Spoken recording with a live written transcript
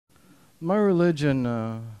My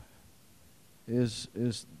religion is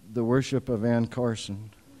the worship of Ann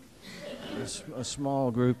Carson. It's a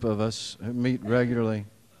small group of us who meet regularly.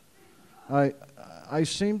 I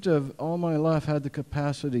seem to have all my life had the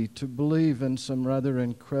capacity to believe in some rather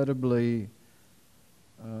incredibly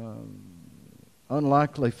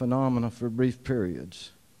unlikely phenomena for brief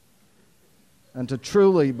periods, and to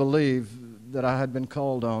truly believe that I had been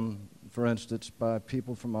called on, for instance, by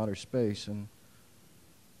people from outer space. And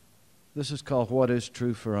this is called What Is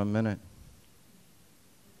True for a Minute.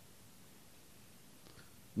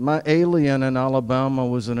 My alien in Alabama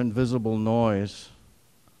was an invisible noise,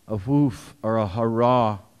 a whoof or a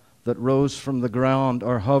hurrah that rose from the ground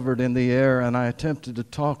or hovered in the air, and I attempted to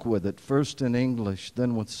talk with it, first in English,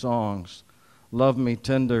 then with songs, Love Me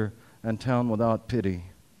Tender and Town Without Pity,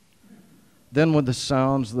 then with the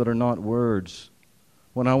sounds that are not words.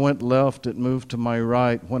 When I went left, it moved to my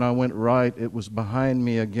right. When I went right, it was behind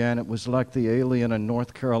me again. It was like the alien in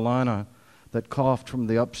North Carolina that coughed from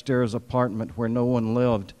the upstairs apartment where no one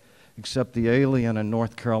lived, except the alien in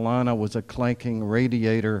North Carolina was a clanking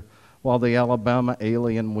radiator, while the Alabama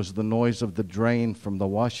alien was the noise of the drain from the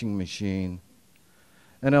washing machine.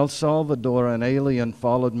 In El Salvador, an alien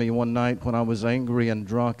followed me one night when I was angry and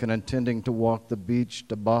drunk and intending to walk the beach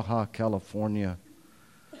to Baja California.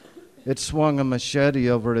 It swung a machete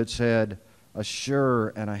over its head, a shur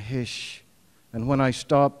and a hish. And when I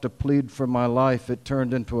stopped to plead for my life, it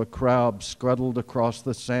turned into a crab, scuttled across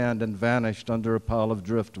the sand, and vanished under a pile of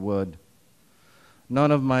driftwood. None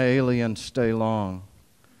of my aliens stay long.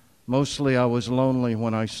 Mostly I was lonely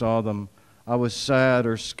when I saw them. I was sad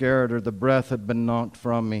or scared, or the breath had been knocked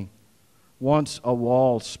from me. Once a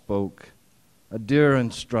wall spoke. A deer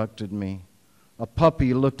instructed me. A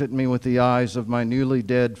puppy looked at me with the eyes of my newly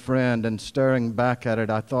dead friend, and staring back at it,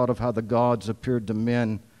 I thought of how the gods appeared to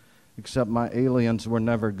men, except my aliens were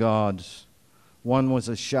never gods. One was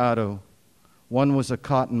a shadow. One was a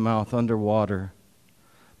cottonmouth underwater.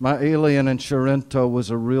 My alien in Sorrento was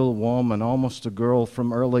a real woman, almost a girl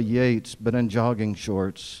from early Yeats, but in jogging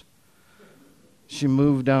shorts. She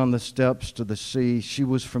moved down the steps to the sea. She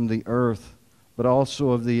was from the earth, but also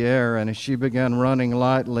of the air, and as she began running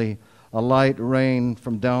lightly, a light rain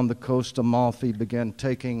from down the coast of Amalfi began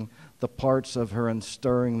taking the parts of her and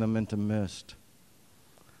stirring them into mist.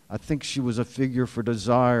 I think she was a figure for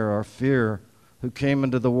desire or fear who came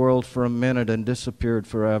into the world for a minute and disappeared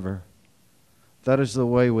forever. That is the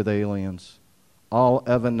way with aliens. All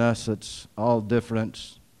evanescence, all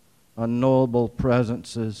difference, unknowable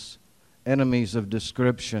presences, enemies of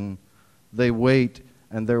description. They wait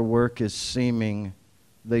and their work is seeming.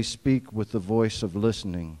 They speak with the voice of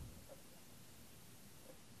listening.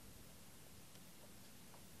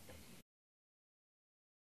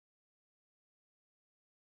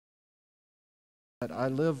 I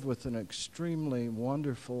live with an extremely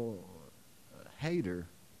wonderful hater.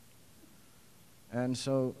 And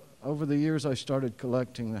so over the years I started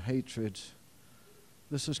collecting the hatreds.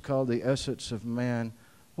 This is called the essence of man.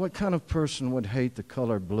 What kind of person would hate the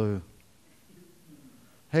color blue?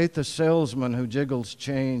 Hate the salesman who jiggles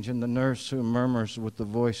change and the nurse who murmurs with the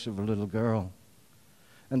voice of a little girl,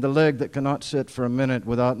 and the leg that cannot sit for a minute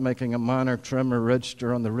without making a minor tremor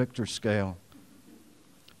register on the Richter scale.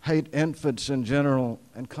 Hate infants in general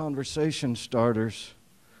and conversation starters.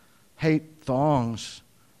 Hate thongs,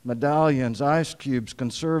 medallions, ice cubes,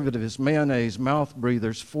 conservatives, mayonnaise, mouth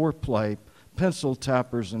breathers, foreplay, pencil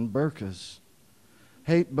tappers, and burkas.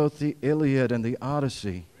 Hate both the Iliad and the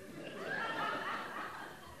Odyssey,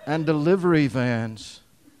 and delivery vans,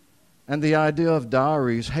 and the idea of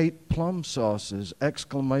diaries. Hate plum sauces,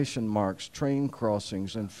 exclamation marks, train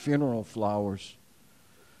crossings, and funeral flowers.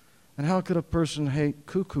 And how could a person hate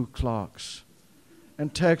cuckoo clocks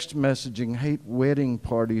and text messaging, hate wedding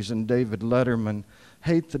parties and David Letterman,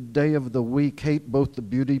 hate the day of the week, hate both the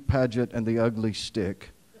beauty pageant and the ugly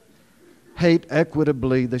stick, hate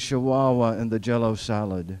equitably the Chihuahua and the Jell-O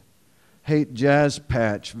salad, hate Jazz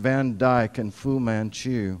Patch, Van Dyke, and Fu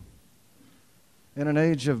Manchu. In an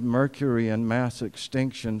age of mercury and mass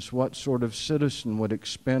extinctions, what sort of citizen would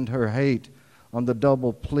expend her hate on the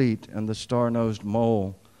double pleat and the star-nosed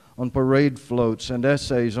mole, on parade floats and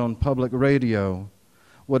essays on public radio,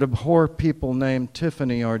 would abhor people named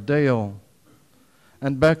Tiffany or Dale,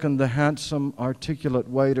 and beckon the handsome, articulate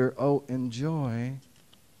waiter, "Oh, enjoy"?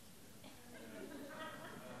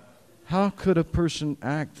 How could a person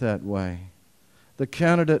act that way? The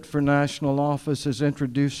candidate for national office is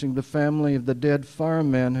introducing the family of the dead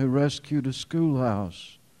firemen who rescued a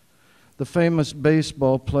schoolhouse. The famous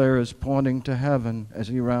baseball player is pointing to heaven as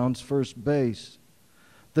he rounds first base.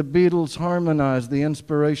 The Beatles harmonize. The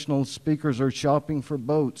inspirational speakers are shopping for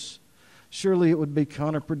boats. Surely it would be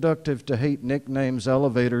counterproductive to hate nicknames,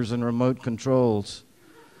 elevators, and remote controls,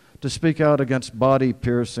 to speak out against body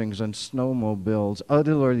piercings and snowmobiles,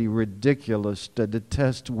 utterly ridiculous to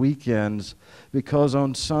detest weekends because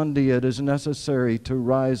on Sunday it is necessary to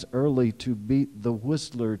rise early to beat the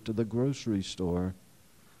whistler to the grocery store.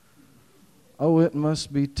 Oh, it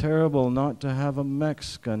must be terrible not to have a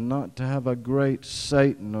Mexican, not to have a great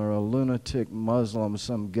Satan or a lunatic Muslim,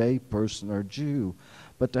 some gay person or Jew,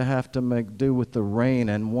 but to have to make do with the rain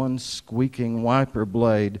and one squeaking wiper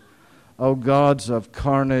blade. O gods of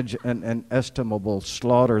carnage and inestimable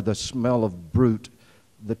slaughter, the smell of brute,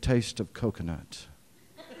 the taste of coconut.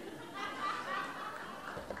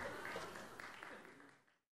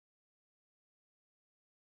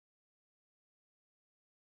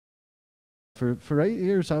 For 8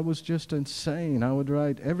 years, I was just insane. I would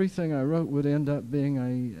write, everything I wrote would end up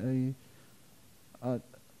being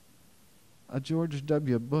a George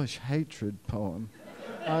W. Bush hatred poem.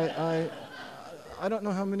 I don't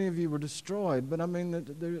know how many of you were destroyed, but I mean,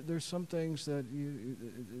 there's some things that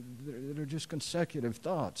that are just consecutive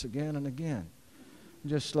thoughts again and again.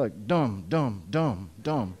 Just like dumb, dumb, dumb,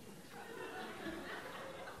 dumb.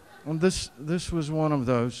 And this was one of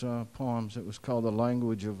those poems. It was called The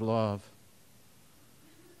Language of Love.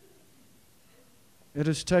 It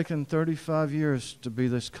has taken 35 years to be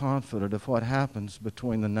this confident of what happens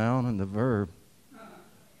between the noun and the verb.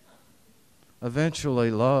 Eventually,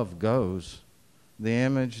 love goes. The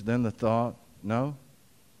image, then the thought. No?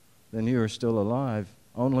 Then you are still alive.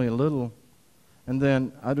 Only a little. And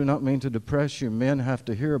then, I do not mean to depress you, men have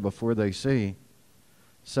to hear before they see.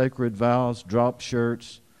 Sacred vows, drop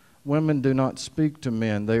shirts. Women do not speak to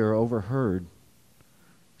men, they are overheard.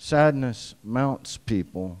 Sadness mounts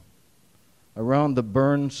people. Around the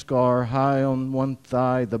burn scar, high on one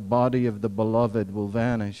thigh, the body of the beloved will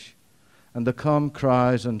vanish, and the cum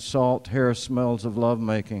cries and salt hair smells of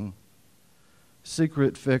lovemaking.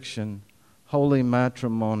 Secret fiction, holy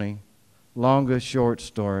matrimony, longest short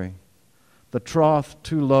story. The troth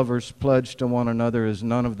two lovers pledged to one another is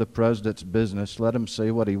none of the president's business. Let him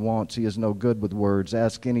say what he wants. He is no good with words.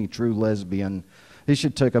 Ask any true lesbian. He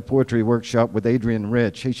should take a poetry workshop with Adrian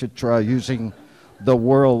Rich. He should try using the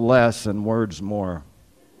world less and words more.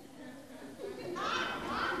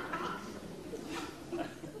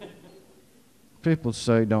 People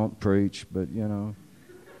say don't preach, but you know,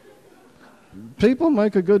 people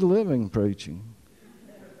make a good living preaching.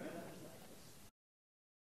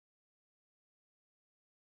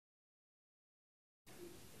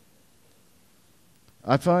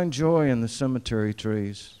 I find joy in the cemetery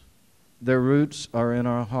trees. Their roots are in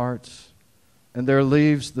our hearts, and their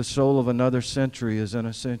leaves the soul of another century is in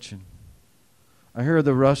ascension. I hear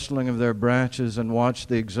the rustling of their branches and watch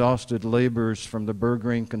the exhausted laborers from the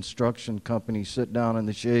Burgreen Construction Company sit down in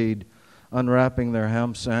the shade, unwrapping their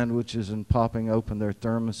ham sandwiches and popping open their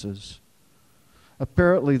thermoses.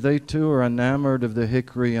 Apparently they too are enamored of the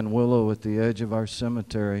hickory and willow at the edge of our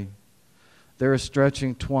cemetery. They are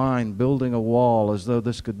stretching twine, building a wall as though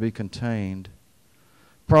this could be contained.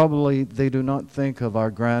 Probably they do not think of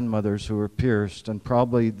our grandmothers who were pierced, and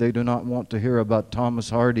probably they do not want to hear about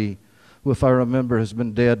Thomas Hardy, who, if I remember, has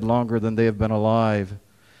been dead longer than they have been alive,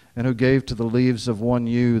 and who gave to the leaves of one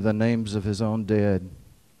yew the names of his own dead.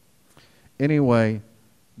 Anyway,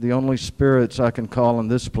 the only spirits I can call in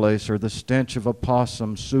this place are the stench of a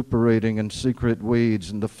possum suppurating in secret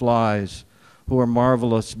weeds and the flies, who are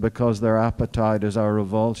marvelous because their appetite is our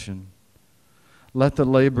revulsion. Let the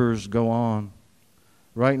laborers go on.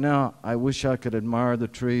 Right now, I wish I could admire the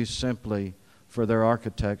trees simply for their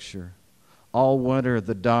architecture. All winter,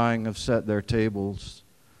 the dying have set their tables,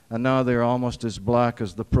 and now they are almost as black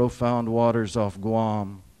as the profound waters off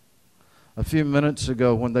Guam. A few minutes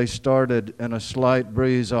ago, when they started in a slight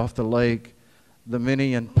breeze off the lake, the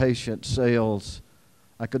many impatient sails,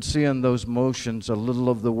 I could see in those motions a little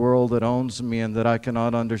of the world that owns me and that I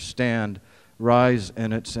cannot understand rise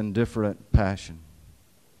in its indifferent passion.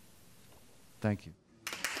 Thank you.